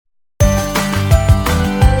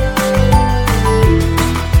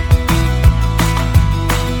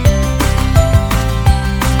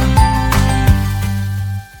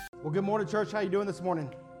morning, church. How you doing this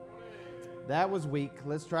morning? That was weak.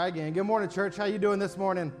 Let's try again. Good morning, church. How you doing this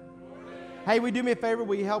morning? Hey, will you do me a favor?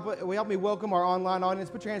 Will you help me welcome our online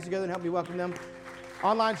audience? Put your hands together and help me welcome them.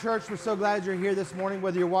 Online church, we're so glad you're here this morning,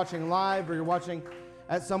 whether you're watching live or you're watching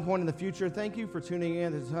at some point in the future. Thank you for tuning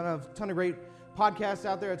in. There's a ton of great podcasts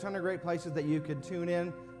out there, a ton of great places that you could tune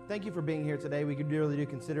in. Thank you for being here today. We really do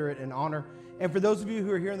consider it an honor. And for those of you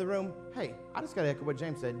who are here in the room, hey, I just got to echo what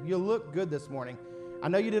James said. You look good this morning. I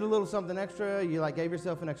know you did a little something extra. You gave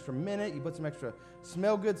yourself an extra minute. You put some extra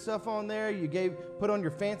smell good stuff on there. You put on your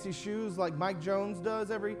fancy shoes like Mike Jones does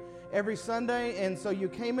every Sunday. And so you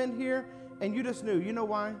came in here and you just knew. You know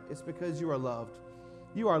why? It's because you are loved.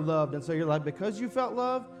 You are loved. And so you're like, because you felt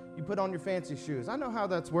love, you put on your fancy shoes. I know how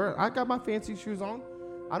that's worked. I got my fancy shoes on.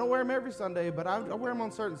 I don't wear them every Sunday, but I wear them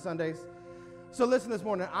on certain Sundays. So listen, this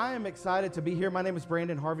morning, I am excited to be here. My name is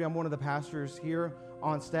Brandon Harvey. I'm one of the pastors here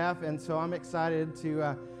on staff, and so I'm excited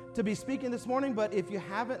to be speaking this morning. But if you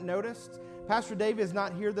haven't noticed, Pastor Dave is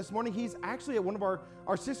not here this morning. He's actually at one of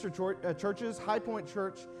our sister churches, High Point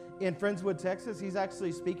Church in Friendswood, Texas. He's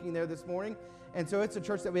actually speaking there this morning, and so it's a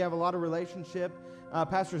church that we have a lot of relationship.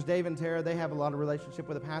 Pastors Dave and Tara, they have a lot of relationship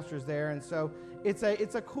with the pastors there, and so it's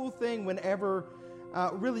a cool thing whenever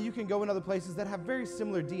really you can go in other places that have very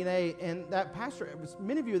similar DNA. And that pastor,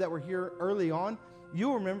 many of you that were here early on,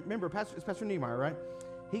 you'll remember Pastor Niemeyer, right?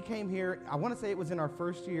 He came here, I want to say it was in our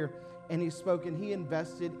first year, and he spoke and he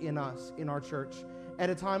invested in us, in our church, at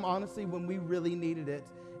a time, honestly, when we really needed it.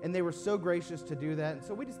 And they were so gracious to do that. And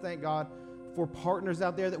so we just thank God for partners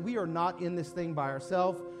out there, that we are not in this thing by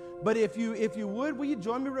ourselves. But if you would, will you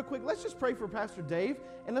join me real quick? Let's just pray for Pastor Dave,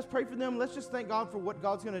 and let's pray for them. Let's just thank God for what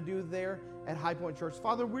God's going to do there at High Point Church.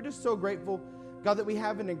 Father, we're just so grateful, God, that we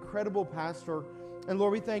have an incredible pastor. And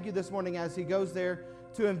Lord, we thank you this morning as he goes there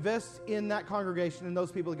to invest in that congregation and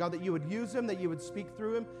those people, God, that you would use him, that you would speak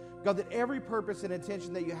through him. God, that every purpose and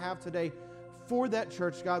intention that you have today for that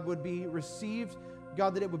church, God, would be received.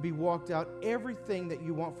 God, that it would be walked out. Everything that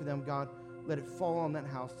you want for them, God, let it fall on that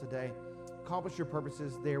house today. Accomplish your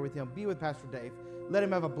purposes there with him. Be with Pastor Dave. Let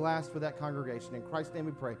him have a blast with that congregation. In Christ's name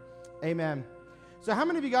we pray. Amen. So how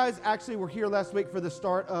many of you guys actually were here last week for the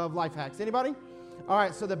start of Life Hacks? Anybody? All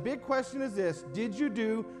right, so the big question is this. Did you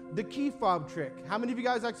do the key fob trick? How many of you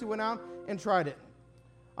guys actually went out and tried it?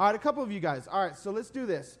 All right, a couple of you guys. All right, so let's do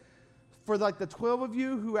this. For like the 12 of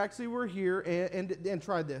you who actually were here and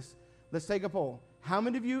tried this, let's take a poll. How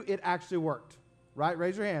many of you it actually worked? Right,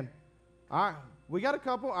 raise your hand. All right, we got a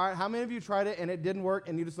couple. All right, how many of you tried it and it didn't work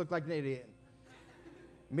and you just looked like an idiot?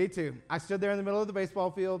 Me too. I stood there in the middle of the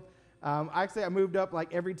baseball field. Actually, I moved up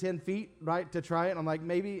like every 10 feet, right, to try it. I'm like,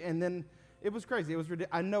 maybe, and then it was crazy. It was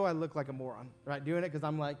ridiculous. I know I look like a moron, right, doing it because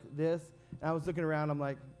I'm like this. And I was looking around. I'm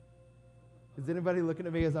like, is anybody looking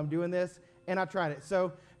at me as I'm doing this? And I tried it.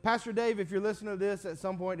 So, Pastor Dave, if you're listening to this at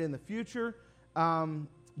some point in the future,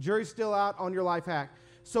 jury's still out on your life hack.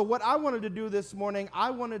 So what I wanted to do this morning, I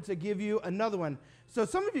wanted to give you another one. So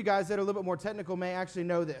some of you guys that are a little bit more technical may actually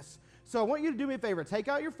know this. So I want you to do me a favor. Take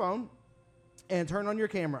out your phone and turn on your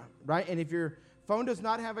camera, right? And if your phone does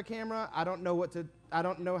not have a camera, I don't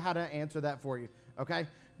know how to answer that for you, okay?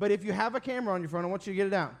 But if you have a camera on your phone, I want you to get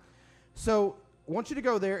it out. So I want you to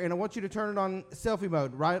go there, and I want you to turn it on selfie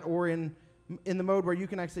mode, right? Or in the mode where you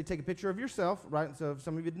can actually take a picture of yourself, right? So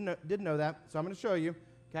some of you didn't know that. So I'm going to show you,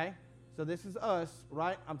 okay? So this is us,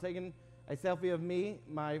 right? I'm taking a selfie of me,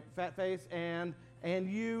 my fat face, and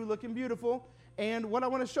you looking beautiful. And what I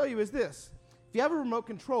want to show you is this. If you have a remote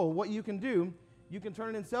control, what you can do, you can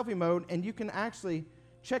turn it in selfie mode, and you can actually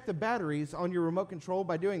check the batteries on your remote control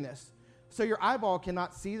by doing this. So your eyeball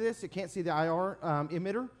cannot see this. It can't see the IR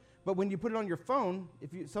emitter. But when you put it on your phone,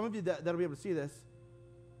 some of you that'll be able to see this,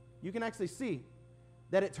 you can actually see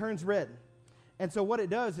that it turns red. And so what it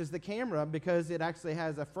does is the camera, because it actually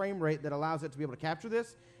has a frame rate that allows it to be able to capture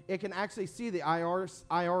this, it can actually see the IR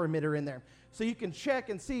emitter in there. So you can check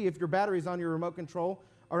and see if your batteries on your remote control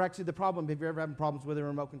are actually the problem, if you're ever having problems with a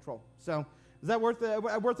remote control. So is that worth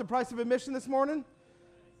the price of admission this morning?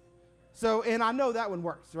 So, and I know that one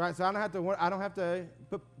works, right? So you don't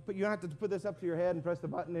have to put this up to your head and press the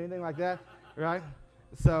button or anything like that, right?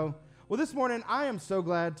 So, well, this morning I am so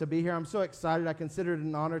glad to be here. I'm so excited. I consider it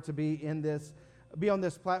an honor to be on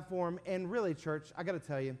this platform. And really, church, I got to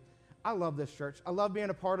tell you, I love this church. I love being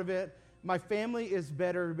a part of it. My family is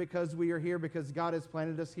better because we are here, because God has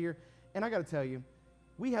planted us here. And I got to tell you,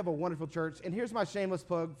 we have a wonderful church. And here's my shameless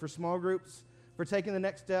plug for small groups, for taking the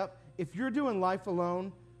next step. If you're doing life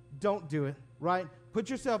alone, don't do it, right? Put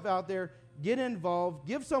yourself out there, get involved,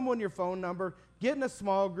 give someone your phone number, get in a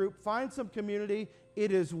small group, find some community.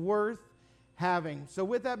 It is worth having. So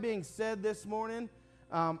with that being said this morning,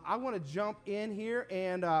 I want to jump in here,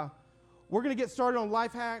 and we're going to get started on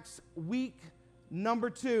Life Hacks week number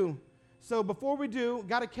 2. So before we do,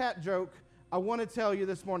 got a cat joke I want to tell you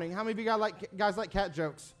this morning. How many of you guys like cat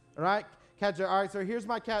jokes? All right? Cat joke. All right, so here's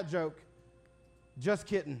my cat joke. Just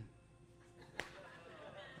kidding.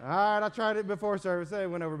 All right, I tried it before service. It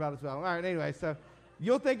went over about as well. All right, anyway, so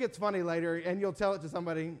you'll think it's funny later, and you'll tell it to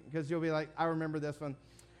somebody because you'll be like, I remember this one.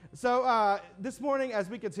 So this morning, as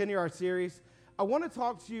we continue our series, I want to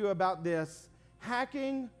talk to you about this,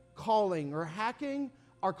 hacking calling, or hacking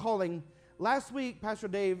our calling. Last week, Pastor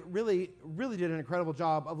Dave really did an incredible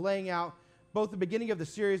job of laying out both the beginning of the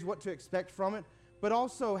series, what to expect from it, but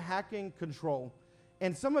also hacking control.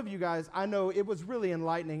 And some of you guys, I know it was really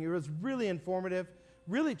enlightening. It was really informative,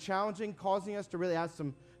 really challenging, causing us to really ask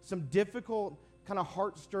some difficult, kind of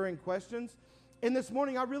heart-stirring questions. And this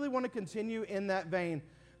morning, I really want to continue in that vein.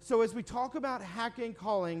 So as we talk about hacking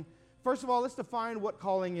calling, first of all, let's define what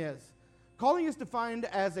calling is. Calling is defined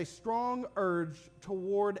as a strong urge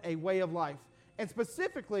toward a way of life. And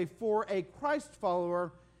specifically for a Christ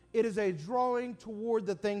follower, it is a drawing toward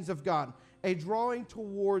the things of God, a drawing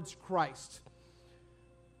towards Christ.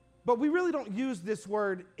 But we really don't use this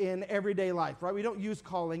word in everyday life, right? We don't use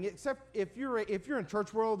calling, except if you're in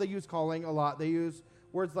church world, they use calling a lot. They use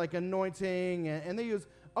words like anointing, and they use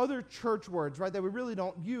other church words, right, that we really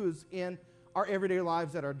don't use in our everyday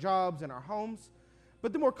lives, at our jobs, in our homes.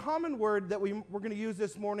 But the more common word that we're going to use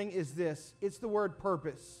this morning is this. It's the word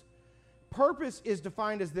purpose. Purpose is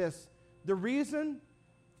defined as this: the reason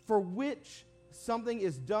for which something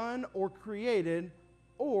is done or created,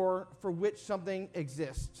 or for which something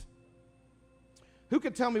exists. Who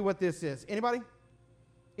could tell me what this is? Anybody?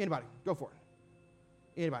 Anybody? Go for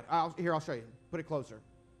it. Anybody? I'll show you. Put it closer.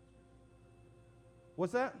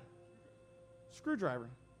 What's that? Screwdriver.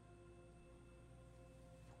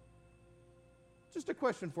 Just a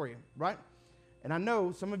question for you, right? And I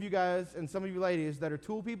know some of you guys and some of you ladies that are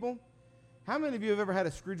tool people, how many of you have ever had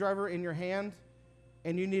a screwdriver in your hand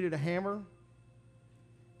and you needed a hammer,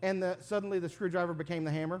 and suddenly the screwdriver became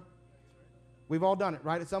the hammer? We've all done it,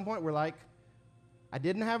 right? At some point, we're like, I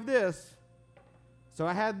didn't have this, so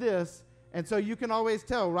I had this. And so you can always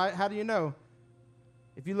tell, right? How do you know?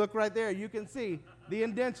 If you look right there, you can see the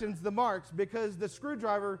indentions, the marks, because the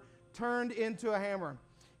screwdriver turned into a hammer.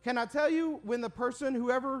 Can I tell you, when the person,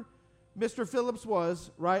 whoever Mr. Phillips was,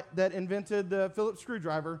 right, that invented the Phillips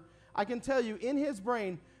screwdriver, I can tell you, in his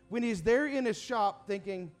brain, when he's there in his shop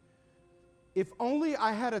thinking, if only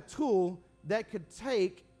I had a tool that could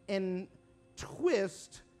take and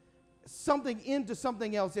twist something into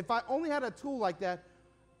something else. If I only had a tool like that,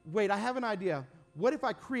 wait, I have an idea. What if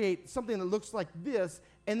I create something that looks like this,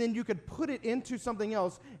 and then you could put it into something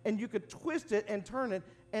else, and you could twist it and turn it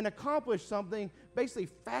and accomplish something, basically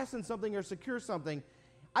fasten something or secure something?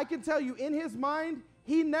 I can tell you, in his mind,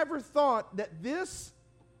 he never thought that this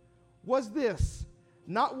was this.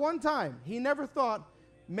 Not one time. He never thought,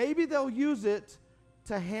 maybe they'll use it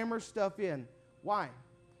to hammer stuff in. Why?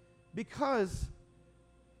 Because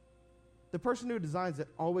the person who designs it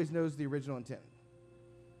always knows the original intent.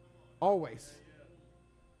 Always.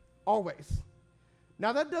 Always.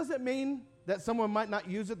 Now, that doesn't mean that someone might not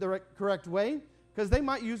use it the correct way, because they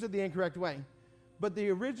might use it the incorrect way. But the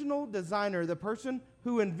original designer, the person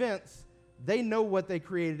who invents, they know what they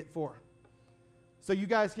created it for. So you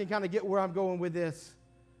guys can kind of get where I'm going with this.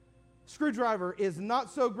 Screwdriver is not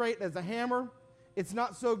so great as a hammer. It's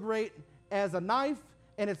not so great as a knife.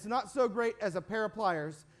 And it's not so great as a pair of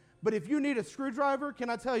pliers. But if you need a screwdriver, can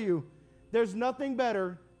I tell you, there's nothing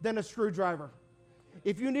better than a screwdriver.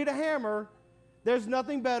 If you need a hammer, there's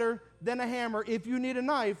nothing better than a hammer. If you need a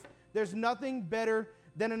knife, there's nothing better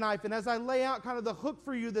than a knife. And as I lay out kind of the hook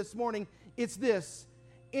for you this morning, it's this.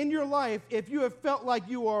 In your life, if you have felt like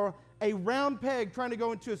you are a round peg trying to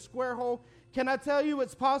go into a square hole, can I tell you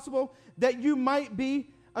it's possible that you might be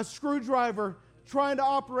a screwdriver trying to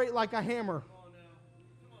operate like a hammer?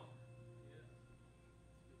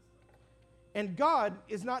 And God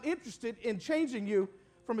is not interested in changing you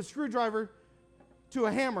from a screwdriver to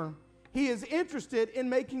a hammer. He is interested in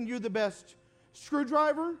making you the best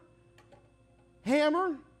screwdriver,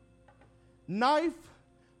 hammer, knife,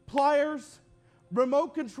 pliers,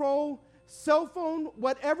 remote control, cell phone,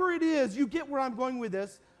 whatever it is. You get where I'm going with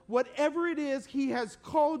this. Whatever it is He has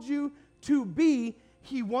called you to be,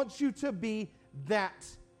 He wants you to be that.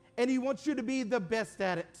 And He wants you to be the best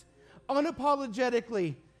at it.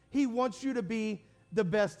 Unapologetically, He wants you to be the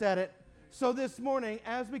best at it. So this morning,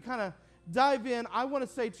 as we kind of dive in, I want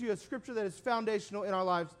to say to you a scripture that is foundational in our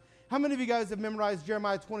lives. How many of you guys have memorized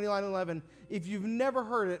Jeremiah 29:11? If you've never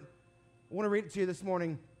heard it, I want to read it to you this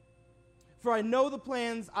morning. For I know the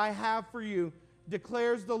plans I have for you,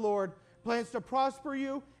 declares the Lord, plans to prosper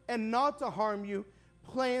you and not to harm you,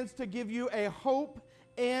 plans to give you a hope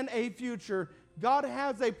and a future. God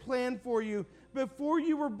has a plan for you. Before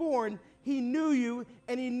you were born, He knew you,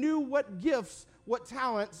 and He knew what gifts, what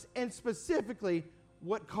talents, and specifically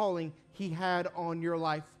what calling He had on your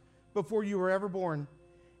life before you were ever born.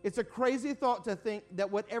 It's a crazy thought to think that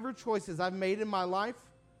whatever choices I've made in my life,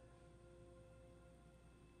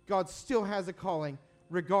 God still has a calling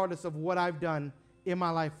regardless of what I've done in my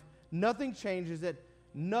life. Nothing changes it.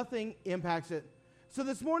 Nothing impacts it. So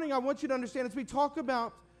this morning I want you to understand, as we talk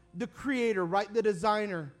about the creator, right, the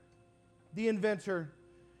designer, the inventor,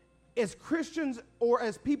 as Christians or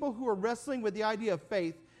as people who are wrestling with the idea of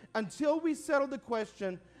faith, until we settle the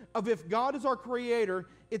question of if God is our creator,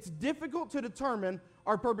 it's difficult to determine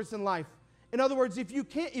our purpose in life. In other words, if you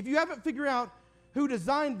haven't figured out who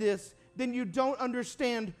designed this, then you don't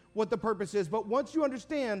understand what the purpose is. But once you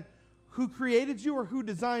understand who created you or who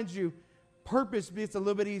designed you, purpose gets a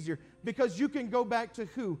little bit easier, because you can go back to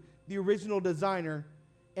who? The original designer,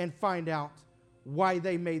 and find out why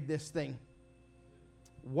they made this thing.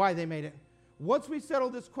 Why they made it. Once we settle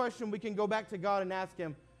this question, we can go back to God and ask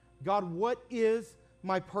Him, God, what is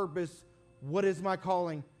my purpose? What is my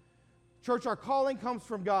calling? Church, our calling comes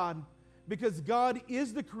from God, because God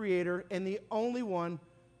is the creator and the only one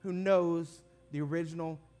who knows the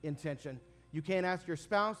original intention. You can't ask your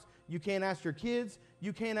spouse. You can't ask your kids.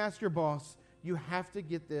 You can't ask your boss. You have to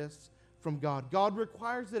get this from God. God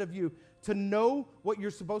requires it of you. To know what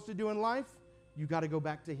you're supposed to do in life, you got to go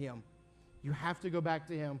back to Him. You have to go back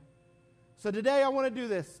to Him. So today I want to do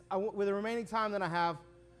this. With the remaining time that I have,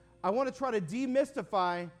 I want to try to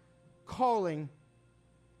demystify calling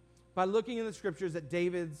by looking in the scriptures at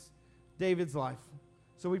David's life.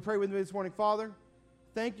 So we pray with me this morning. Father,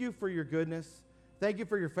 thank you for your goodness. Thank you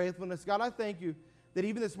for your faithfulness. God, I thank you that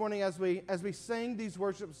even this morning as we sang these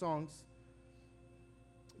worship songs,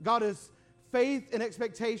 God, as faith and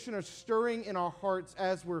expectation are stirring in our hearts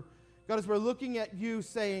as we're looking at you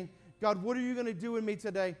saying, God, what are you going to do in me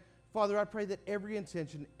today? Father, I pray that every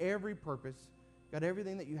intention, every purpose, God,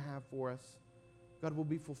 everything that you have for us, God, will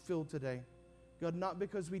be fulfilled today. God, not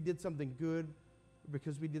because we did something good, or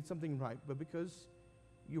because we did something right, but because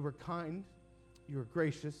you were kind, you were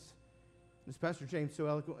gracious. As Pastor James so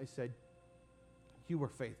eloquently said, you were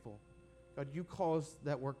faithful. God, you caused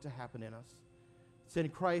that work to happen in us. It's in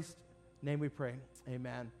Christ's name we pray.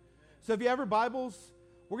 Amen. So if you have your Bibles,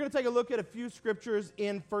 we're going to take a look at a few scriptures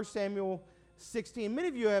in 1 Samuel 16. Many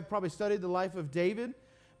of you have probably studied the life of David,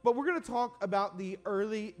 but we're going to talk about the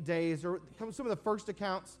early days, or some of the first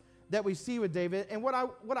accounts that we see with David. And what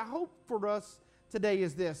I hope for us today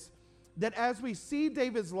is this, that as we see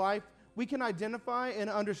David's life, we can identify and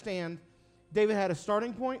understand David had a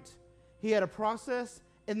starting point, he had a process,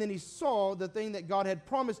 and then he saw the thing that God had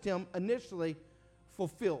promised him initially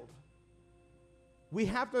fulfilled. We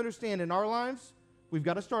have to understand in our lives, we've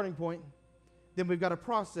got a starting point, then we've got a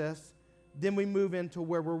process, then we move into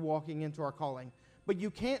where we're walking into our calling. But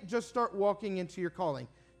you can't just start walking into your calling.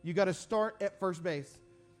 You got to start at first base.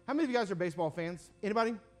 How many of you guys are baseball fans?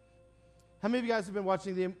 Anybody? How many of you guys have been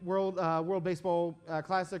watching the World Baseball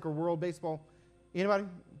Classic or World Baseball? Anybody?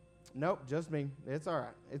 Nope, just me. It's all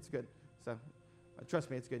right. It's good. So trust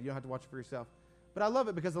me, it's good. You don't have to watch it for yourself. But I love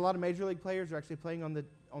it because a lot of major league players are actually playing on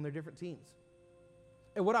their different teams.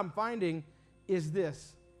 And what I'm finding is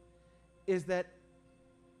this, is that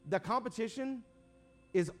the competition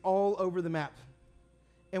is all over the map.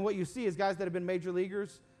 And what you see is guys that have been major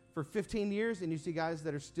leaguers for 15 years, and you see guys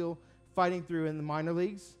that are still fighting through in the minor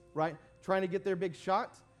leagues, right? Trying to get their big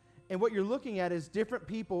shot. And what you're looking at is different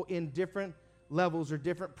people in different levels or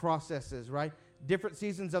different processes, right? Different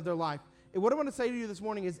seasons of their life. And what I want to say to you this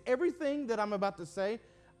morning is everything that I'm about to say,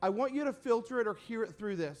 I want you to filter it or hear it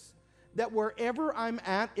through this. That wherever I'm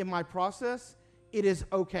at in my process, it is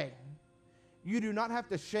okay. You do not have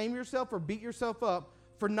to shame yourself or beat yourself up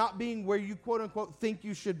for not being where you quote unquote think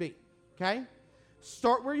you should be, okay?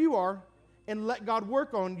 Start where you are and let God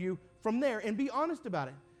work on you from there and be honest about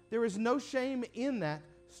it. There is no shame in that.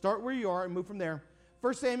 Start where you are and move from there.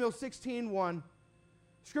 1 Samuel 16:1,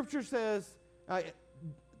 Scripture says,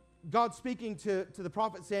 God speaking to the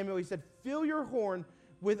prophet Samuel, he said, fill your horn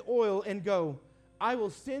with oil and go. I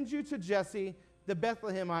will send you to Jesse the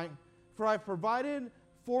Bethlehemite, for I've provided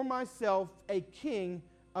for myself a king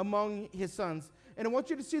among his sons. And I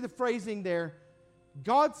want you to see the phrasing there.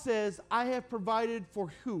 God says, I have provided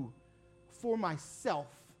for who? For myself.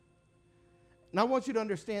 And I want you to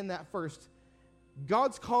understand that first.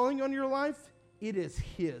 God's calling on your life, it is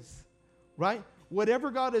His, right?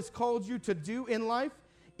 Whatever God has called you to do in life,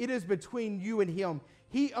 It is between you and him.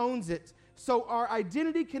 He owns it. So our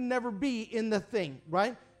identity can never be in the thing,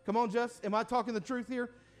 right? Come on, Jess. Am I talking the truth here?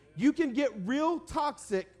 You can get real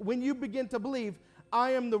toxic when you begin to believe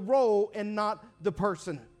I am the role and not the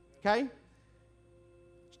person, okay?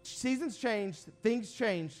 Seasons change, things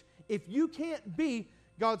change. If you can't be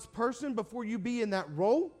God's person before you be in that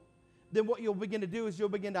role, then what you'll begin to do is you'll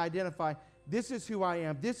begin to identify, this is who I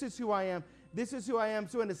am, this is who I am, this is who I am.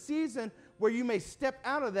 So in a season where you may step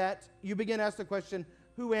out of that, you begin to ask the question,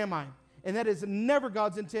 who am I? And that is never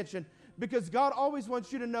God's intention, because God always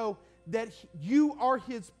wants you to know that you are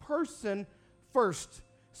his person first.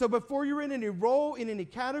 So before you're in any role, in any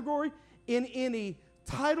category, in any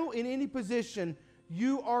title, in any position,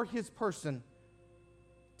 you are his person.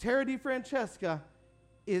 Tara DeFrancesca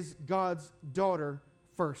is God's daughter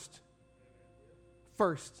first.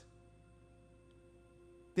 First.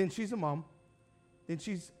 Then she's a mom. Then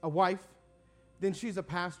she's a wife. Then she's a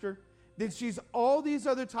pastor. Then she's all these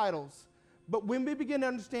other titles. But when we begin to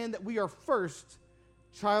understand that we are first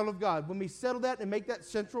child of God, when we settle that and make that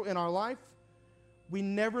central in our life, we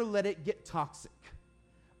never let it get toxic.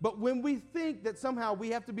 But when we think that somehow we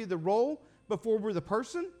have to be the role before we're the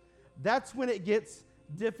person, that's when it gets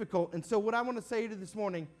difficult. And so what I want to say to you this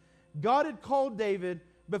morning, God had called David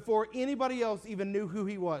before anybody else even knew who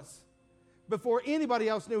he was. Before anybody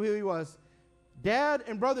else knew who he was. Dad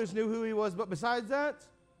and brothers knew who he was, but besides that,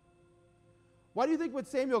 why do you think when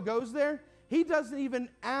Samuel goes there, he doesn't even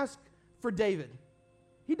ask for David?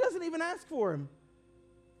 He doesn't even ask for him.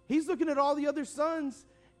 He's looking at all the other sons,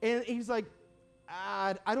 and he's like,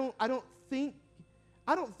 I don't think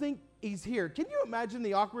he's here. Can you imagine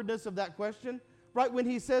the awkwardness of that question? Right when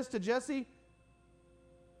he says to Jesse,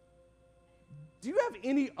 do you have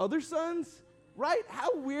any other sons? Right?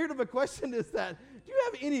 How weird of a question is that? Do you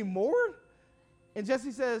have any more? And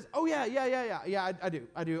Jesse says, oh, yeah, I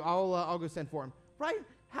do. I'll go send for him. Right?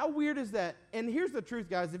 How weird is that? And here's the truth,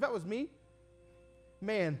 guys. If that was me,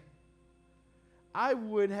 man, I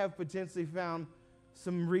would have potentially found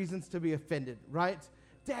some reasons to be offended, right?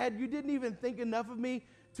 Dad, you didn't even think enough of me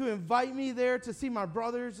to invite me there to see my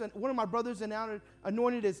brothers, and one of my brothers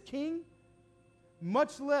anointed as king,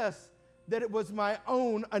 much less that it was my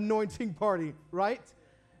own anointing party, right?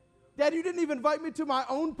 Dad, you didn't even invite me to my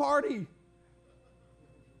own party.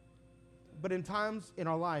 But in times in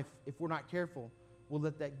our life, if we're not careful, we'll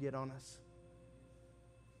let that get on us.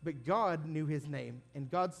 But God knew his name, and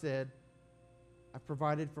God said, I've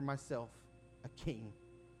provided for myself a king.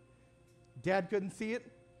 Dad couldn't see it.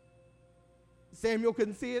 Samuel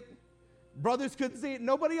couldn't see it. Brothers couldn't see it.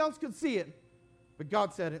 Nobody else could see it. But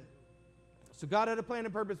God said it. So God had a plan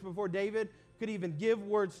and purpose before David could even give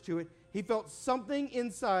words to it. He felt something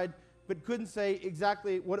inside, but couldn't say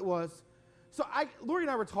exactly what it was. So Lori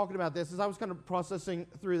and I were talking about this as I was kind of processing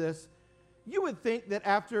through this. You would think that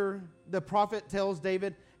after the prophet tells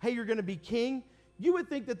David, hey, you're going to be king, you would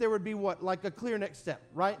think that there would be what? Like a clear next step,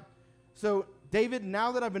 right? So David,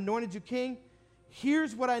 now that I've anointed you king,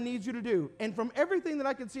 here's what I need you to do. And from everything that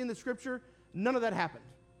I can see in the scripture, none of that happened.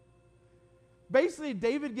 Basically,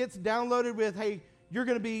 David gets downloaded with, hey, you're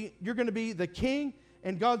going to be the king,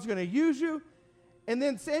 and God's going to use you. And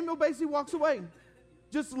then Samuel basically walks away,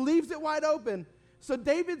 just leaves it wide open. So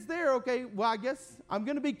David's there, okay, well, I guess I'm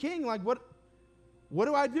going to be king. Like, what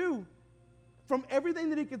do I do? From everything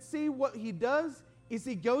that he could see, what he does is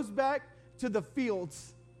he goes back to the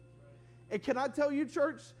fields. And can I tell you,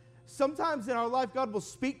 church, sometimes in our life, God will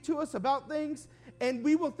speak to us about things, and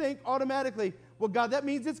we will think automatically, well, God, that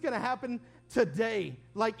means it's going to happen today,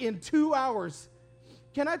 like in 2 hours.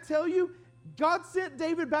 Can I tell you, God sent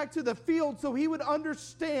David back to the field so he would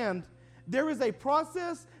understand there is a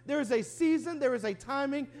process, there is a season, there is a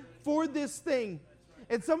timing for this thing.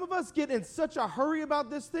 And some of us get in such a hurry about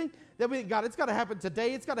this thing that we think, God, it's got to happen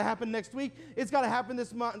today. It's got to happen next week. It's got to happen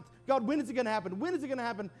this month. God, when is it going to happen? When is it going to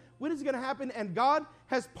happen? When is it going to happen? And God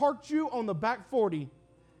has parked you on the back 40.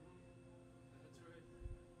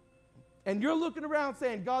 And you're looking around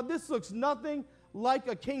saying, God, this looks nothing like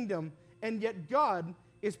a kingdom. And yet God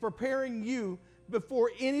is preparing you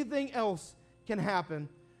before anything else can happen.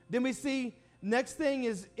 Then we see, next thing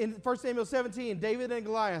is in 1 Samuel 17, David and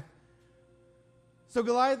Goliath. So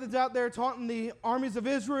Goliath is out there taunting the armies of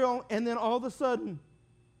Israel, and then all of a sudden,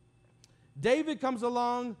 David comes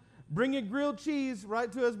along bringing grilled cheese right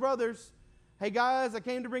to his brothers. Hey guys, I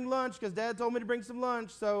came to bring lunch because Dad told me to bring some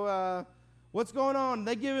lunch, so what's going on?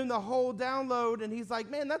 They give him the whole download, and he's like,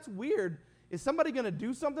 man, that's weird. Is somebody going to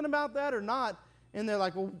do something about that or not? And they're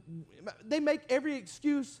like, well, they make every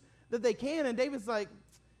excuse that they can, and David's like,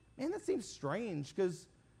 man, that seems strange because,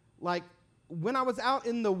 like, when I was out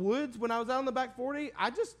in the woods, when I was out in the back 40,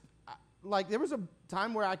 there was a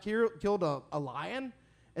time where I killed a lion,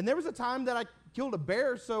 and there was a time that I killed a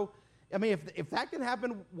bear. So, I mean, if that can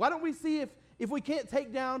happen, why don't we see if we can't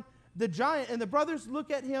take down the giant? And the brothers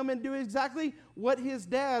look at him and do exactly what his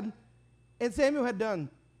dad and Samuel had done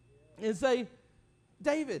and say,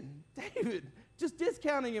 David, just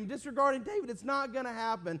discounting him, disregarding David, it's not going to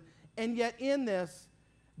happen. And yet in this,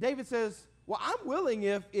 David says, well, I'm willing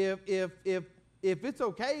if it's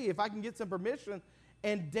okay, if I can get some permission.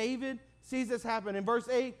 And David sees this happen. In verse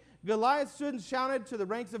 8, Goliath stood and shouted to the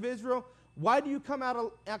ranks of Israel, why don't you come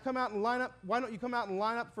out and line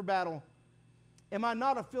up for battle? Am I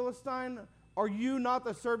not a Philistine? Are you not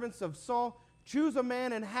the servants of Saul? Choose a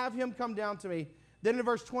man and have him come down to me. Then in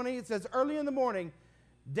verse 20, it says, early in the morning,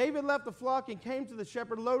 David left the flock and came to the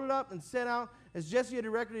shepherd, loaded up, and set out. As Jesse had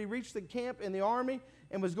directed, he reached the camp in the army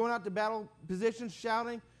and was going out to battle positions,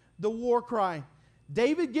 shouting the war cry.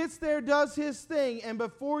 David gets there, does his thing, and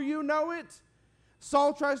before you know it,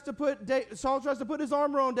 Saul tries to put his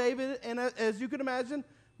armor on David, and as you can imagine,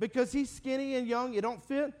 because he's skinny and young, it don't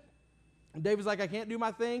fit. And David's like, I can't do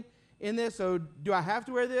my thing in this, so do I have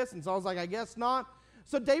to wear this? And Saul's like, I guess not.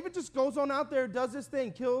 So David just goes on out there, does his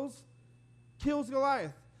thing, kills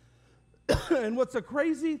Goliath. And what's a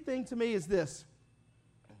crazy thing to me is this.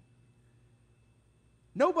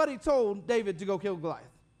 Nobody told David to go kill Goliath.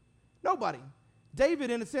 Nobody.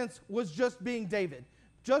 David, in a sense, was just being David,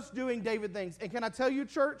 just doing David things. And can I tell you,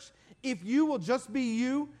 church, if you will just be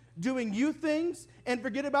you, doing you things, and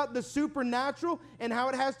forget about the supernatural and how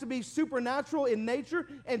it has to be supernatural in nature,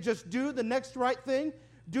 and just do the next right thing,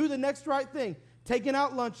 do the next right thing. Taking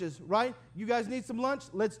out lunches, right? You guys need some lunch?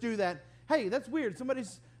 Let's do that. Hey, that's weird.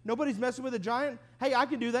 Nobody's messing with a giant. Hey, I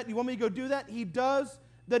can do that. You want me to go do that? He does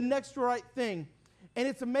the next right thing. And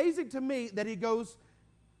it's amazing to me that he goes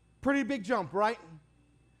pretty big jump, right?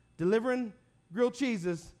 Delivering grilled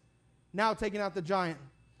cheeses, now taking out the giant.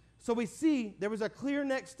 So we see there was a clear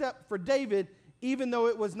next step for David, even though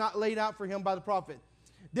it was not laid out for him by the prophet.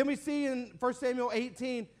 Then we see in 1 Samuel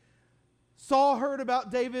 18, Saul heard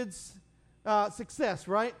about David's success,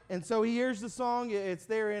 right? And so he hears the song. It's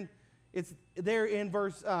there in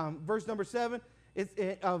verse number 7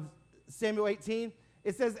 of Samuel 18.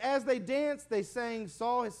 It says, as they danced, they sang,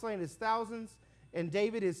 Saul has slain his thousands, and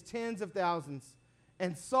David his tens of thousands.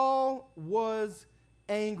 And Saul was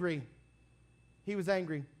angry. He was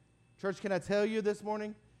angry. Church, can I tell you this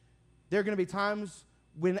morning, there are going to be times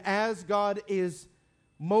when as God is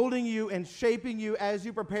molding you and shaping you as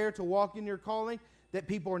you prepare to walk in your calling, that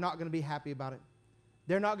people are not going to be happy about it.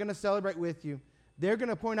 They're not going to celebrate with you. They're going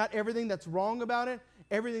to point out everything that's wrong about it,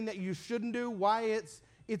 everything that you shouldn't do, why it's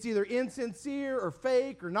either insincere or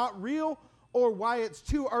fake or not real, or why it's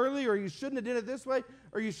too early, or you shouldn't have did it this way,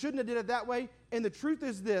 or you shouldn't have did it that way. And the truth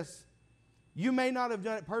is this: you may not have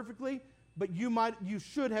done it perfectly, but you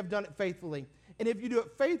should have done it faithfully. And if you do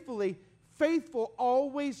it faithfully, faithful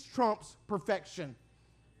always trumps perfection.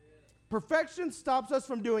 Perfection stops us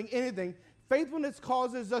from doing anything. Faithfulness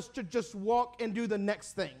causes us to just walk and do the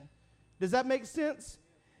next thing. Does that make sense?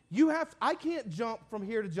 I can't jump from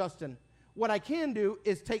here to Justin. What I can do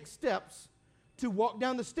is take steps to walk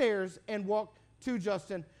down the stairs and walk to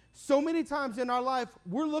Justin. So many times in our life,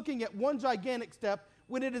 we're looking at one gigantic step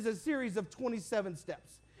when it is a series of 27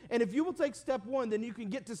 steps. And if you will take step 1, then you can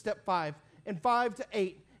get to step 5, and 5 to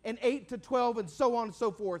 8, and 8 to 12, and so on and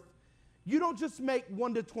so forth. You don't just make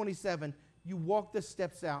 1 to 27. You walk the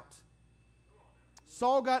steps out.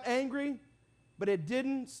 Saul got angry, but it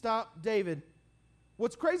didn't stop David.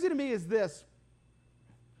 What's crazy to me is this.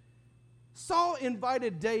 Saul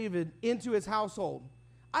invited David into his household.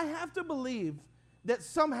 I have to believe that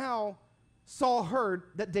somehow Saul heard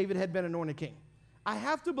that David had been anointed king. I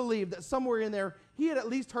have to believe that somewhere in there, he had at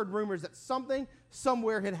least heard rumors that something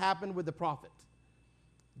somewhere had happened with the prophet.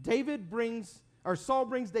 Saul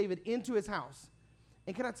brings David into his house.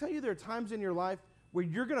 And can I tell you, there are times in your life where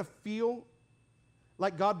you're going to feel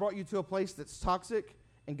like God brought you to a place that's toxic,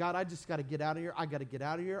 and God, I just got to get out of here. I got to get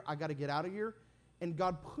out of here. I got to get out of here. And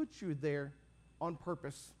God put you there on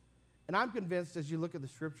purpose. And I'm convinced, as you look at the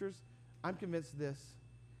scriptures, I'm convinced this.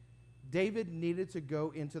 David needed to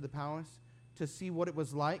go into the palace to see what it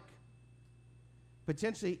was like,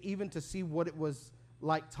 potentially even to see what it was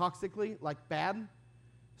like toxically, like bad,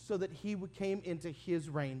 so that he came into his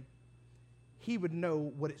reign. He would know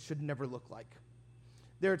what it should never look like.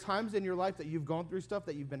 There are times in your life that you've gone through stuff,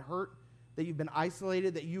 that you've been hurt, that you've been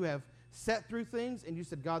isolated, that you have sat through things, and you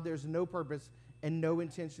said, God, there's no purpose and no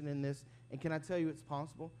intention in this. And can I tell you, it's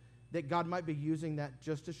possible that God might be using that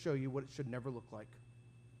just to show you what it should never look like,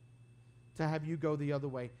 to have you go the other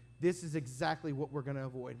way. this is exactly what we're going to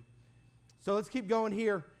avoid. So let's keep going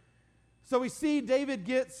here. So we see David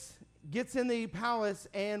gets in the palace,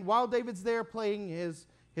 and while David's there playing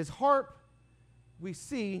his harp, we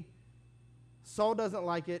see Saul doesn't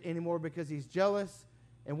like it anymore because he's jealous.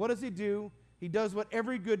 And what does he do? He does what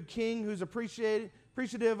every good king who's appreciative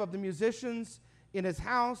of the musicians in his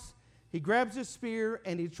house, he grabs his spear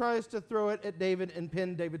and he tries to throw it at David and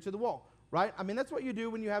pin David to the wall, right? I mean, that's what you do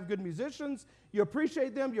when you have good musicians. You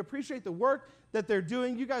appreciate them. You appreciate the work that they're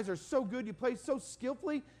doing. You guys are so good. You play so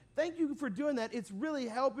skillfully. Thank you for doing that. It's really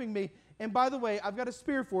helping me. And by the way, I've got a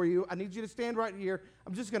spear for you. I need you to stand right here.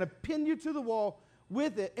 I'm just going to pin you to the wall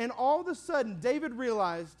with it. And all of a sudden, David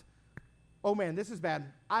realized, oh man, this is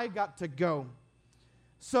bad. I got to go.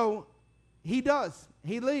 So he does.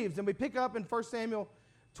 He leaves. And we pick up in 1 Samuel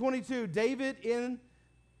 22, David in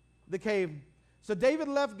the cave. So David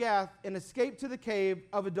left Gath and escaped to the cave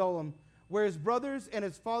of Adullam, where his brothers and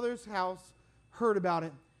his father's house heard about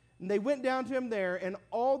it. And they went down to him there, and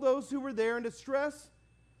all those who were there in distress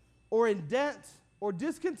or in debt or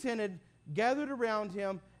discontented gathered around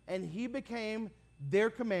him, and he became their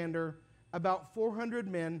commander. About 400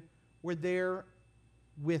 men were there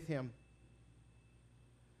with him.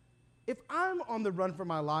 If I'm on the run for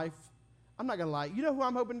my life, I'm not going to lie. You know who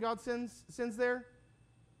I'm hoping God sends there?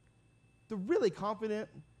 The really confident,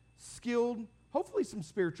 skilled, hopefully some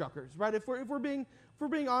spear chuckers, right? If we're being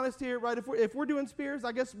honest here, right? If we're doing spears,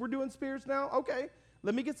 I guess we're doing spears now. Okay,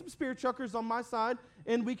 let me get some spear chuckers on my side,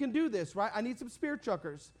 and we can do this, right? I need some spear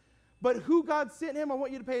chuckers. But who God sent him, I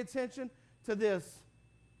want you to pay attention to this.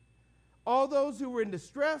 All those who were in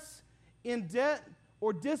distress, in debt,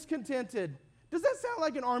 or discontented. Does that sound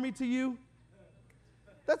like an army to you?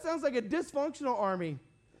 That sounds like a dysfunctional army.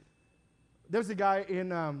 There's a guy in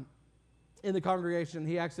the congregation.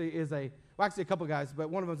 He actually is a couple guys, but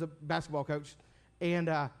one of them's a basketball coach. And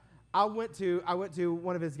I went to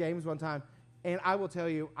one of his games one time, and I will tell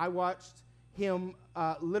you, I watched him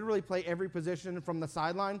literally play every position from the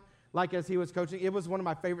sideline, like as he was coaching. It was one of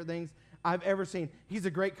my favorite things I've ever seen. He's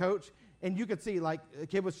a great coach, and you could see, like, a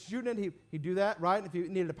kid was shooting it, he'd do that, right? If he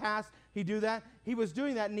needed a pass, he'd do that. He was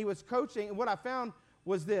doing that, and he was coaching, and what I found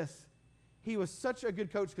was this. He was such a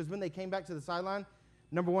good coach because when they came back to the sideline,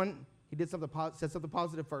 number one, he said something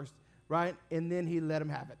positive first, right? And then he let him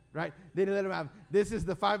have it, right? Then he let him have it. This is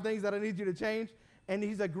the 5 things that I need you to change. And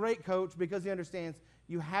he's a great coach because he understands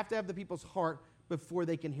you have to have the people's heart before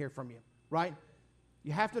they can hear from you, right?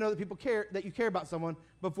 You have to know that people care, that you care about someone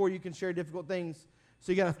before you can share difficult things.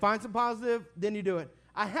 So you got to find some positive, then you do it.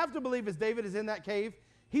 I have to believe as David is in that cave,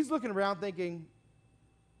 he's looking around thinking,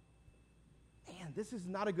 man, this is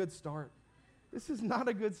not a good start. This is not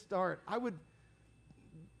a good start.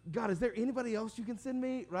 God, is there anybody else you can send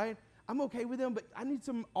me, right? I'm okay with them, but I need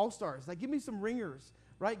some all-stars. Like, give me some ringers,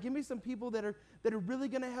 right? Give me some people that are really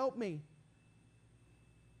going to help me.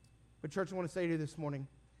 But church, I want to say to you this morning,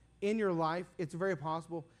 in your life, it's very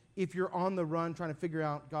possible if you're on the run trying to figure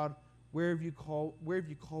out, God, where have you called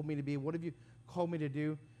me to be? What have you called me to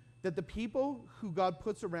do? That the people who God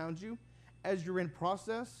puts around you as you're in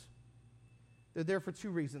process, they're there for 2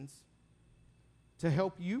 reasons. To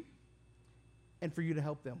help you and for you to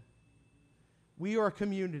help them. We are a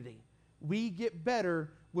community. We get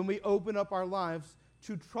better when we open up our lives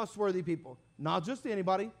to trustworthy people. Not just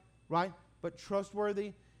anybody, right? But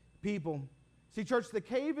trustworthy people. See, church, the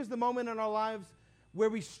cave is the moment in our lives where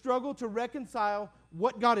we struggle to reconcile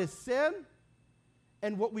what God has said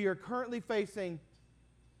and what we are currently facing.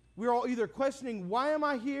 We're all either questioning, why am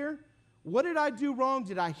I here? What did I do wrong?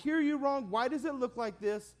 Did I hear you wrong? Why does it look like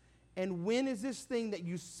this? And when is this thing that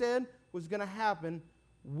you said was going to happen?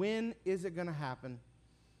 When is it going to happen?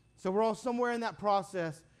 So we're all somewhere in that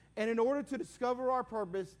process. And in order to discover our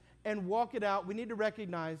purpose and walk it out, we need to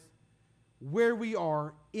recognize where we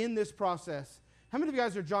are in this process. How many of you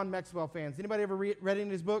guys are John Maxwell fans? Anybody ever read any of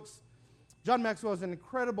his books? John Maxwell is an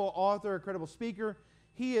incredible author, incredible speaker.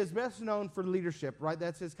 He is best known for leadership, right?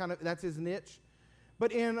 That's his niche.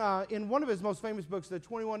 But in one of his most famous books, The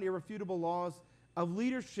 21 Irrefutable Laws of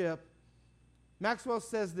Leadership, Maxwell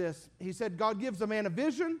says this. He said, God gives a man a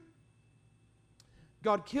vision,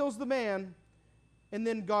 God kills the man, and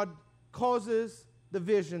then God causes the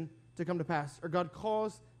vision to come to pass, or God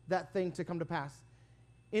caused that thing to come to pass.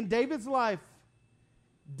 In David's life,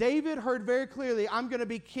 David heard very clearly, I'm going to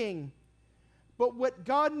be king. But what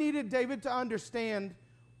God needed David to understand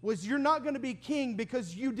was you're not going to be king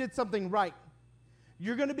because you did something right.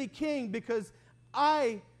 You're going to be king because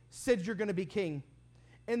I said you're going to be king.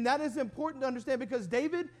 And that is important to understand because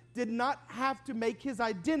David did not have to make his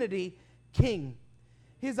identity king.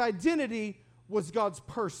 His identity was God's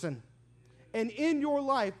person. And in your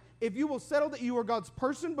life, if you will settle that you are God's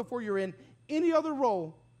person before you're in any other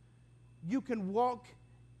role, you can walk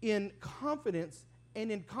in confidence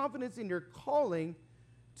and in confidence in your calling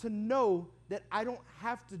to know that I don't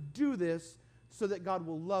have to do this so that God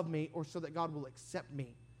will love me or so that God will accept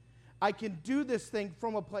me. I can do this thing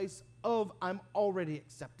from a place of I'm already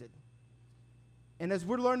accepted. And as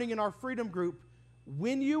we're learning in our freedom group,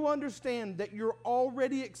 when you understand that you're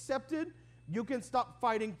already accepted, you can stop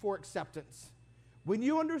fighting for acceptance. When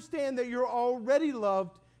you understand that you're already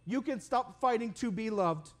loved, you can stop fighting to be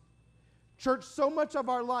loved. Church, so much of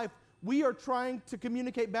our life, we are trying to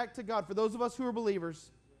communicate back to God. For those of us who are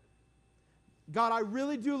believers, God, I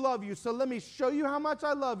really do love you, so let me show you how much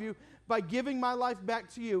I love you by giving my life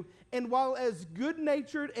back to you. And while as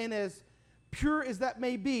good-natured and as pure as that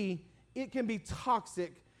may be, it can be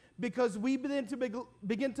toxic because we begin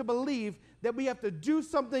to believe that we have to do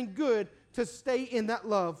something good to stay in that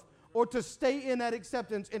love or to stay in that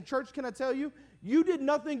acceptance. And church, can I tell you, you did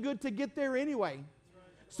nothing good to get there anyway.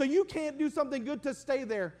 So you can't do something good to stay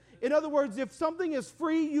there. In other words, if something is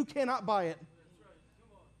free, you cannot buy it.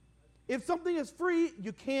 If something is free,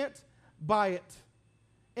 you can't buy it.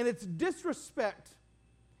 And it's disrespect.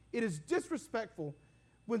 It is disrespectful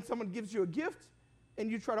when someone gives you a gift and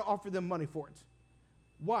you try to offer them money for it.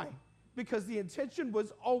 Why? Because the intention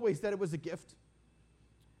was always that it was a gift.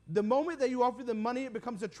 The moment that you offer them money, it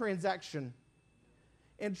becomes a transaction.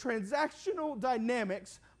 And transactional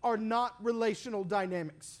dynamics are not relational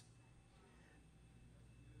dynamics.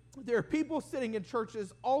 There are people sitting in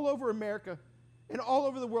churches all over America and all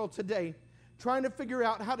over the world today trying to figure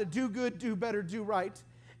out how to do good, do better, do right.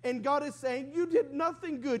 And God is saying, you did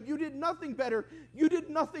nothing good. You did nothing better. You did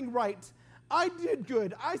nothing right. I did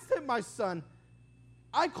good. I sent my son.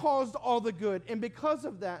 I caused all the good. And because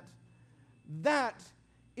of that, that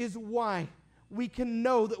is why we can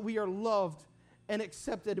know that we are loved and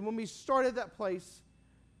accepted. And when we start at that place,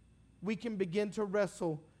 we can begin to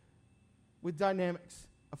wrestle with dynamics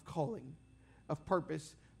of calling, of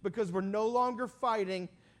purpose, because we're no longer fighting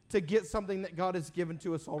to get something that God has given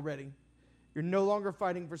to us already. You're no longer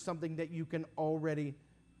fighting for something that you can already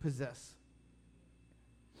possess.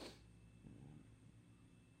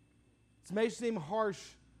 It may seem harsh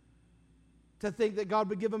to think that God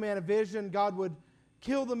would give a man a vision, God would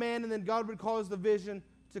kill the man, and then God would cause the vision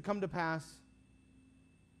to come to pass.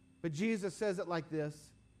 But Jesus says it like this.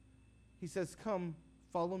 He says, come,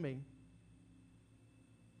 follow me.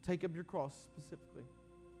 Take up your cross specifically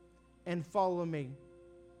and follow me.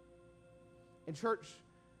 In church,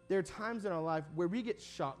 there are times in our life where we get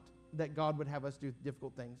shocked that God would have us do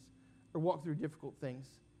difficult things or walk through difficult things.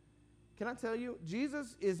 Can I tell you,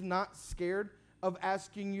 Jesus is not scared of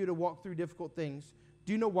asking you to walk through difficult things.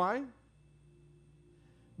 Do you know why?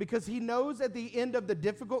 Because he knows at the end of the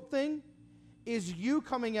difficult thing is you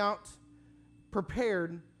coming out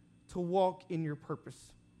prepared to walk in your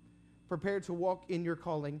purpose, prepared to walk in your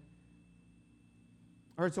calling.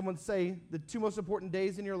 I heard someone say the two most important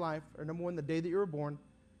days in your life are, number one, the day that you were born,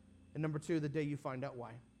 and number two, the day you find out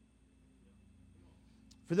why.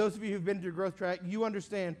 For those of you who've been through Growth Track, you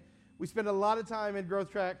understand we spend a lot of time in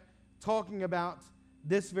Growth Track talking about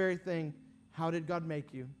this very thing. How did God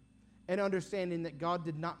make you? And understanding that God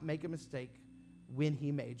did not make a mistake when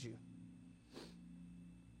he made you.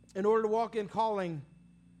 In order to walk in calling,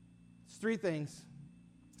 it's three things.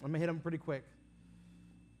 I'm going to hit them pretty quick.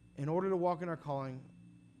 In order to walk in our calling,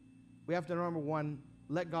 we have to, number one,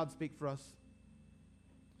 let God speak for us.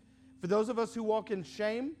 For those of us who walk in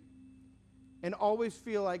shame and always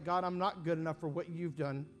feel like, God, I'm not good enough for what you've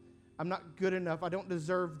done. I'm not good enough. I don't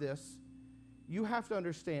deserve this. You have to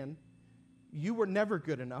understand, you were never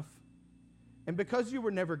good enough. And because you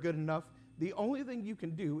were never good enough, the only thing you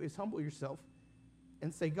can do is humble yourself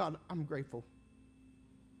and say, God, I'm grateful.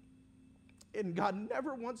 And God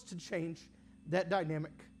never wants to change that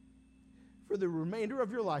dynamic. For the remainder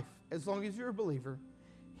of your life, as long as you're a believer,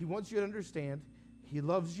 he wants you to understand he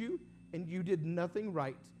loves you and you did nothing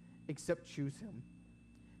right except choose him.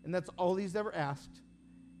 And that's all he's ever asked,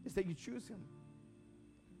 is that you choose him.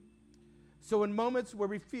 So in moments where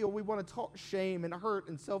we feel we want to talk shame and hurt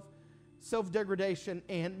and self-degradation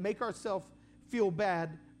and make ourselves feel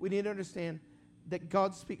bad, we need to understand that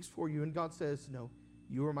God speaks for you, and God says, no,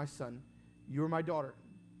 you are my son, you are my daughter.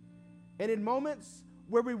 And in moments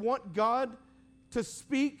where we want God to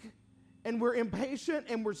speak and we're impatient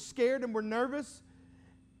and we're scared and we're nervous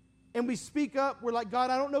and we speak up, we're like, God,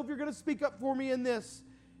 I don't know if you're going to speak up for me in this.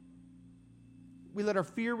 We let our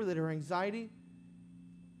fear, we let our anxiety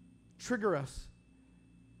trigger us.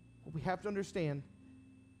 But we have to understand,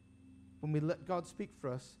 when we let God speak for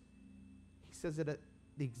us, he says it at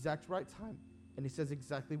the exact right time And he says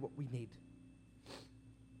exactly what we need.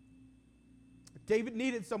 David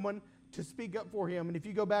needed someone to speak up for him. And if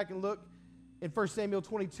you go back and look in 1 Samuel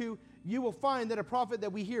 22, you will find that a prophet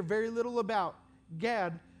that we hear very little about,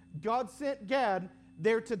 Gad, God sent Gad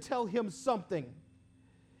there to tell him something.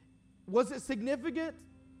 Was it significant?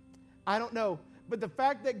 I don't know. But the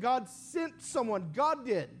fact that God sent someone, God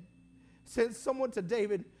did, sent someone to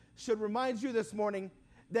David should remind you this morning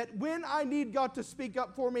that when I need God to speak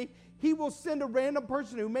up for me, he will send a random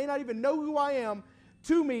person who may not even know who I am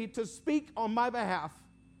to me to speak on my behalf.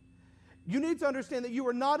 You need to understand that you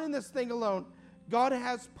are not in this thing alone. God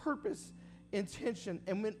has purpose, intention.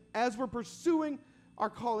 And as we're pursuing our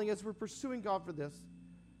calling, as we're pursuing God for this,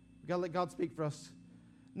 we've got to let God speak for us.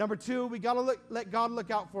 Number two, we got to let God look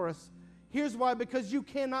out for us. Here's why: because you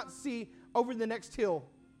cannot see over the next hill.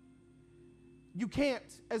 You can't.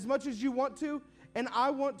 As much as you want to, and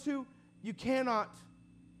I want to, you cannot.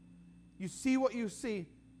 You see what you see,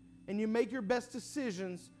 and you make your best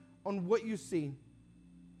decisions on what you see.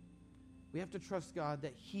 We have to trust God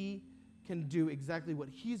that he can do exactly what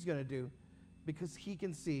he's going to do, because he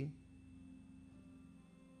can see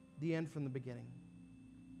the end from the beginning.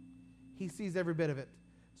 He sees every bit of it.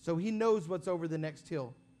 So he knows what's over the next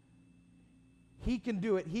hill. He can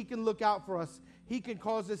do it. He can look out for us. He can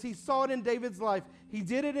cause us. He saw it in David's life. He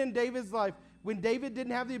did it in David's life. When David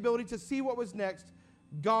didn't have the ability to see what was next,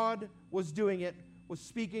 God was doing it, was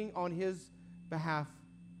speaking on his behalf.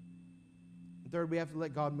 Third, we have to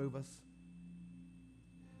let God move us.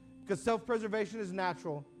 Because self-preservation is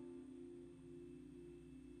natural,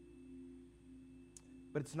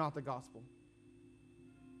 but it's not the gospel.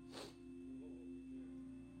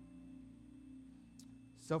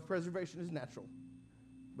 Self-preservation is natural,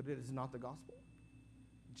 but it is not the gospel.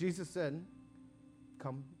 Jesus said,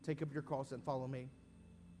 "Come, take up your cross and follow me."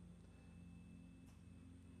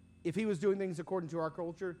 If he was doing things according to our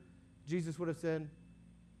culture, Jesus would have said,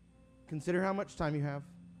 "Consider how much time you have.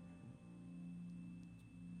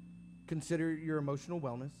 Consider your emotional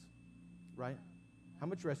wellness," right? How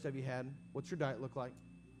much rest have you had? What's your diet look like?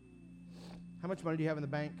 How much money do you have in the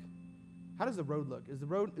bank? How does the road look? Is the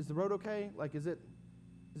road okay? Like, is it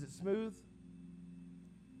smooth?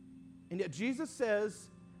 And yet Jesus says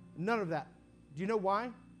none of that. Do you know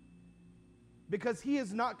why? Because he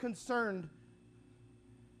is not concerned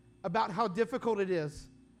about how difficult it is,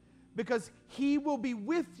 because he will be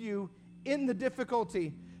with you in the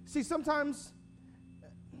difficulty. See, sometimes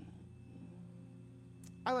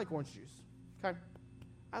I like orange juice, okay?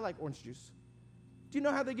 I like orange juice. Do you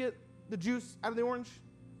know how they get the juice out of the orange?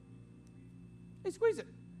 They squeeze it.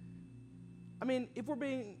 I mean, if we're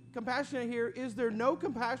being compassionate here, is there no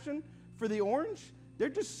compassion for the orange? They're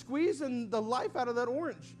just squeezing the life out of that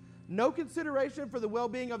orange. No consideration for the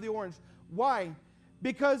well-being of the orange. Why?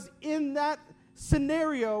 Because in that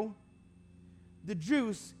scenario, the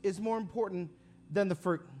juice is more important than the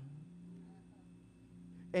fruit.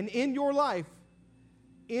 And in your life,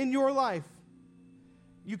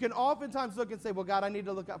 you can oftentimes look and say, well, God, I need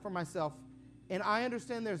to look out for myself. And I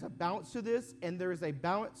understand there's a balance to this, and there is a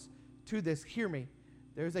balance to this. Hear me.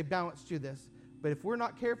 There's a balance to this. But if we're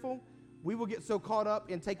not careful, we will get so caught up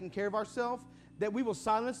in taking care of ourselves that we will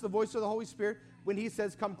silence the voice of the Holy Spirit when he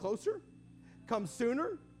says, come closer, come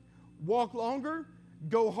sooner, walk longer,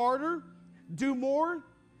 go harder, do more,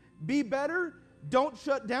 be better, don't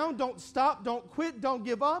shut down, don't stop, don't quit, don't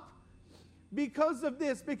give up. Because of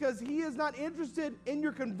this, because he is not interested in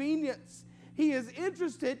your convenience. He is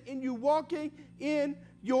interested in you walking in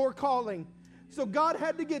your calling. So God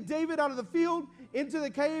had to get David out of the field into the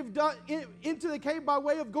cave by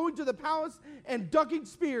way of going to the palace and ducking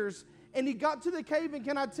spears. And he got to the cave, and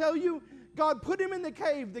can I tell you, God put him in the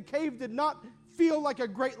cave. The cave did not feel like a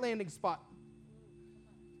great landing spot.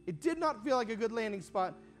 It did not feel like a good landing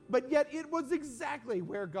spot, but yet it was exactly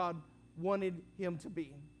where God wanted him to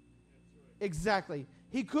be. Exactly.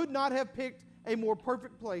 He could not have picked a more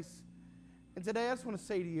perfect place. And today I just want to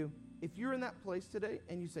say to you, if you're in that place today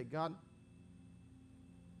and you say, God,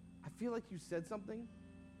 I feel like you said something,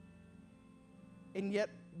 and yet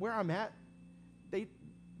where I'm at,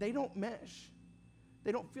 they don't mesh.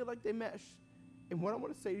 They don't feel like they mesh. And what I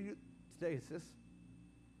want to say to you today is this.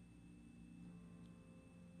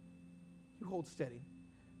 You hold steady.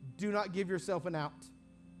 Do not give yourself an out.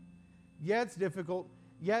 Yeah, it's difficult.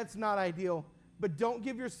 Yeah, it's not ideal. But don't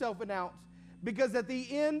give yourself an out. Because at the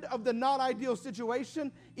end of the not ideal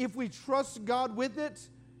situation, if we trust God with it,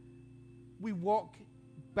 we walk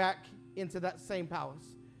back into that same palace.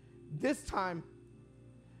 This time,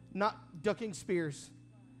 not ducking spears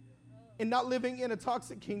and not living in a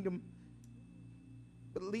toxic kingdom,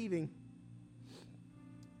 but leading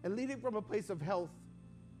and leading from a place of health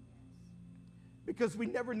because we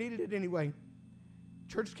never needed it anyway.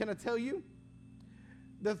 Church, can I tell you,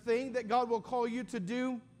 the thing that God will call you to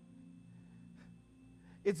do,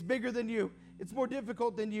 it's bigger than you. It's more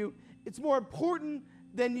difficult than you. It's more important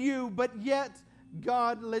than you, but yet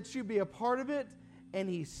God lets you be a part of it, and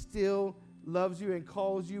he still loves you and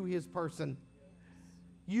calls you his person.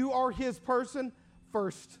 You are his person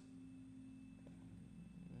first.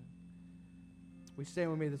 We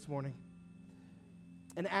stand with me this morning.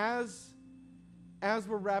 And as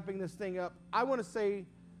we're wrapping this thing up, I want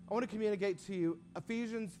to communicate to you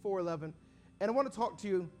Ephesians 4:11. And I want to talk to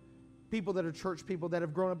you, people that are church people that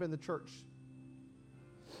have grown up in the church.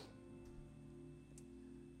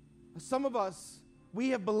 Some of us, we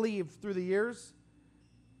have believed through the years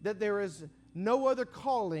that there is no other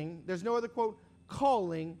calling, there's no other, quote,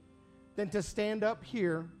 calling than to stand up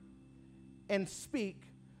here and speak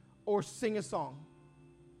or sing a song.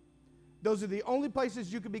 Those are the only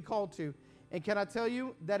places you could be called to. And can I tell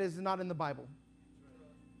you, that is not in the Bible.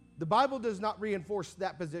 The Bible does not reinforce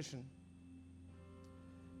that position.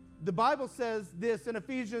 The Bible says this in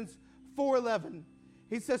Ephesians 4:11.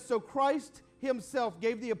 He says, so Christ himself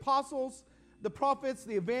gave the apostles, the prophets,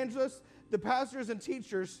 the evangelists, the pastors and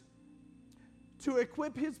teachers to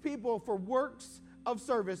equip his people for works of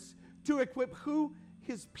service. To equip who?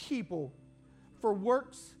 His people for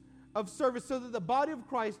works of service, so that the body of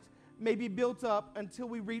Christ may be built up until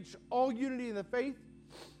we reach all unity in the faith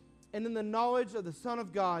and in the knowledge of the Son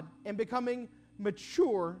of God, and becoming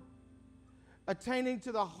mature, attaining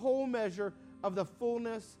to the whole measure of the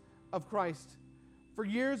fullness of Christ. For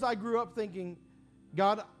years I grew up thinking,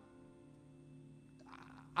 God,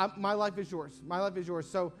 my life is yours. My life is yours.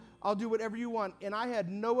 So I'll do whatever you want. And I had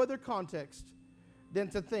no other context than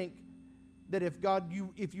to think that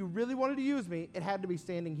if you really wanted to use me, it had to be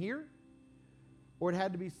standing here or it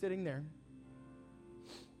had to be sitting there.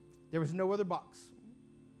 There was no other box.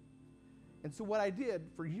 And so what I did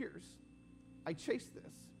for years, I chased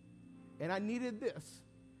this. And I needed this.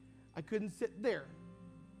 I couldn't sit there.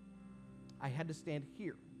 I had to stand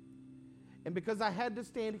here. And because I had to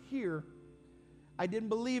stand here, I didn't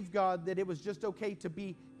believe God that it was just okay to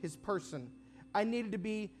be his person. I needed to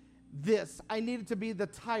be this. I needed to be the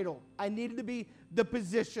title. I needed to be the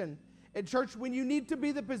position. And church, when you need to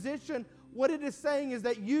be the position, what it is saying is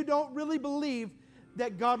that you don't really believe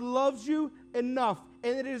that God loves you enough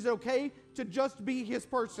and it is okay to just be his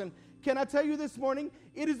person. Can I tell you this morning,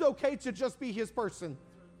 it is okay to just be his person.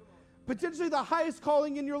 Potentially the highest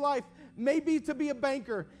calling in your life may be to be a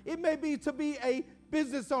banker. It may be to be a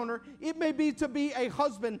business owner. It may be to be a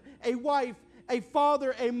husband, a wife, a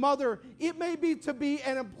father, a mother. It may be to be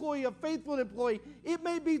an employee, a faithful employee. It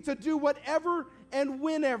may be to do whatever and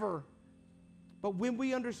whenever. But when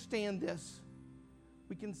we understand this,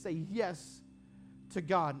 we can say yes to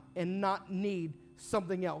God and not need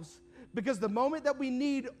something else. Because the moment that we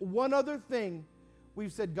need one other thing,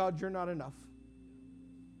 we've said, God, you're not enough.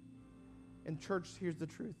 And church, here's the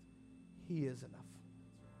truth. He is enough.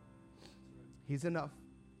 He's enough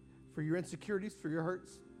for your insecurities, for your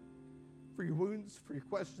hurts, for your wounds, for your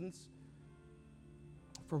questions,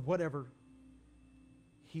 for whatever.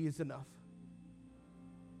 He is enough.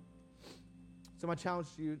 So my challenge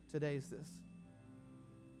to you today is this.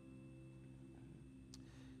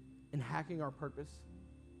 In hacking our purpose,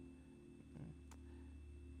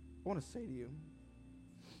 I want to say to you,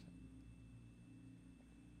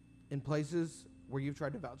 in places where you've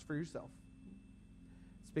tried to vouch for yourself,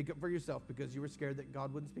 speak up for yourself because you were scared that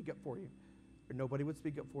God wouldn't speak up for you or nobody would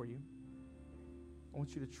speak up for you. I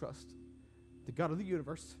want you to trust the God of the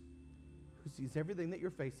universe who sees everything that you're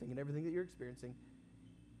facing and everything that you're experiencing.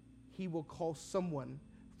 He will call someone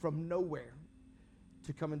from nowhere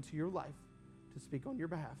to come into your life to speak on your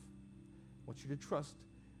behalf. I want you to trust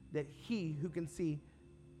that he who can see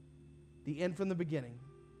the end from the beginning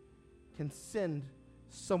can send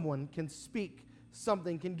someone, can speak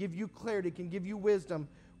something, can give you clarity, can give you wisdom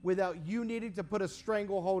without you needing to put a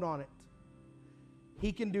stranglehold on it.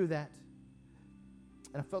 He can do that.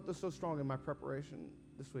 And I felt this so strong in my preparation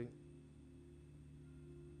this week.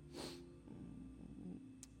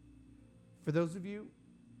 For those of you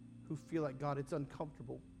who feel like, God, it's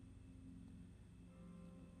uncomfortable,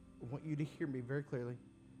 I want you to hear me very clearly.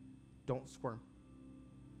 Don't squirm.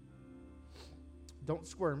 Don't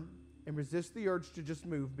squirm and resist the urge to just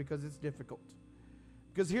move because it's difficult.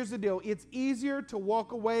 Because here's the deal. It's easier to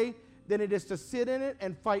walk away than it is to sit in it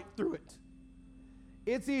and fight through it.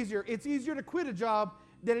 It's easier. It's easier to quit a job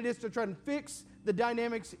than it is to try and fix the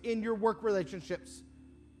dynamics in your work relationships,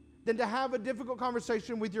 than to have a difficult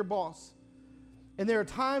conversation with your boss. And there are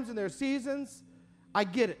times and there are seasons, I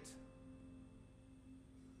get it.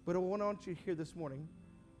 But what I want you to hear this morning,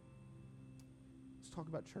 let's talk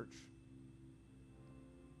about church.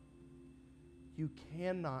 You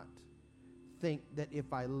cannot think that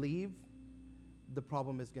if I leave, the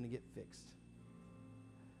problem is going to get fixed.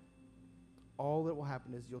 All that will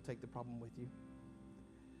happen is you'll take the problem with you.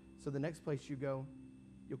 So the next place you go,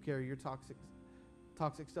 you'll carry your toxic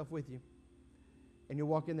stuff with you. And you'll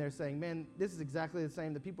walk in there saying, man, this is exactly the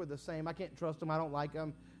same. The people are the same. I can't trust them. I don't like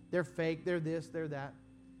them. They're fake. They're this. They're that.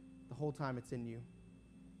 The whole time it's in you.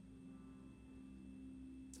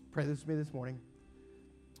 Pray this with me this morning.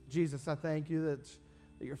 Jesus, I thank you that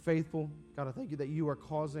you're faithful. God, I thank you that you are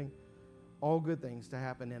causing all good things to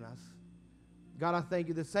happen in us. God, I thank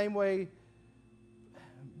you the same way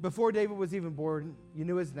before David was even born, you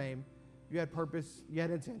knew his name. You had purpose. You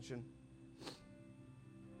had intention.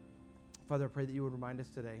 Father, I pray that you would remind us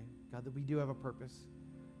today, God, that we do have a purpose.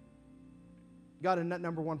 God, and that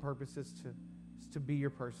number one purpose is to be your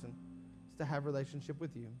person, is to have a relationship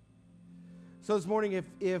with you. So this morning,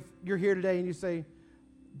 if you're here today and you say,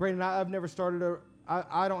 Brandon, I've never started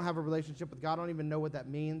I don't have a relationship with God. I don't even know what that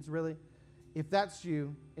means, really. If that's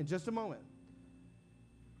you, in just a moment,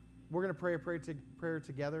 we're going to pray a prayer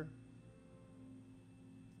together.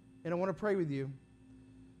 And I want to pray with you.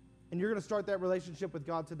 And you're going to start that relationship with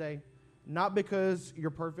God today, not because you're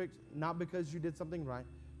perfect, not because you did something right,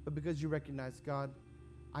 but because you recognize, God,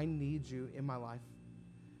 I need you in my life.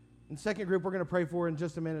 And the second group we're going to pray for in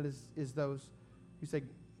just a minute is those who say,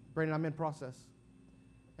 Brandon, I'm in process.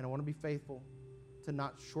 And I want to be faithful to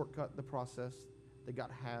not shortcut the process that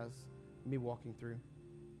God has me walking through.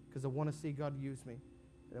 Because I want to see God use me.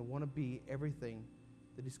 And I want to be everything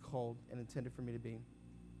that He's called and intended for me to be.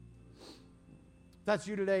 If that's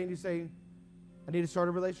you today and you say, I need to start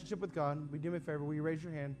a relationship with God, will you do me a favor? Will you raise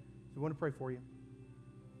your hand? We want to pray for you.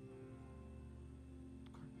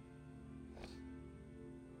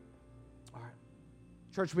 All right.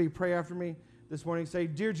 Church, will you pray after me this morning? Say,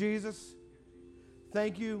 Dear Jesus,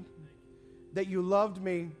 thank you that you loved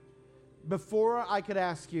me before I could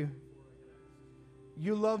ask you.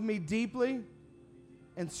 You love me deeply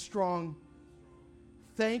and strong.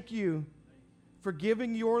 Thank you for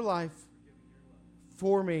giving your life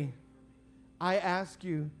for me. I ask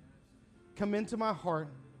you, come into my heart,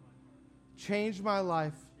 change my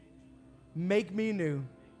life, make me new,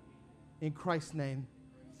 in Christ's name.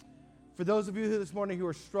 For those of you this morning who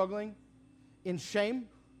are struggling in shame,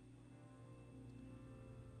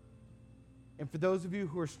 and for those of you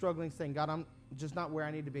who are struggling saying, God, I'm just not where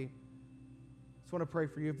I need to be, I just want to pray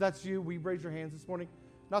for you. If that's you, will you raise your hands this morning?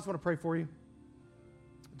 I just want to pray for you.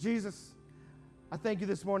 Jesus, I thank you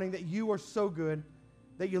this morning that you are so good,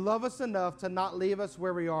 that you love us enough to not leave us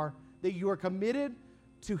where we are, that you are committed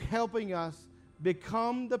to helping us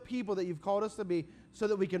become the people that you've called us to be so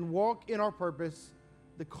that we can walk in our purpose,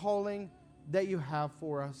 the calling that you have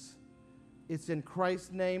for us. It's in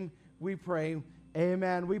Christ's name we pray.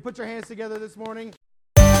 Amen. We put your hands together this morning.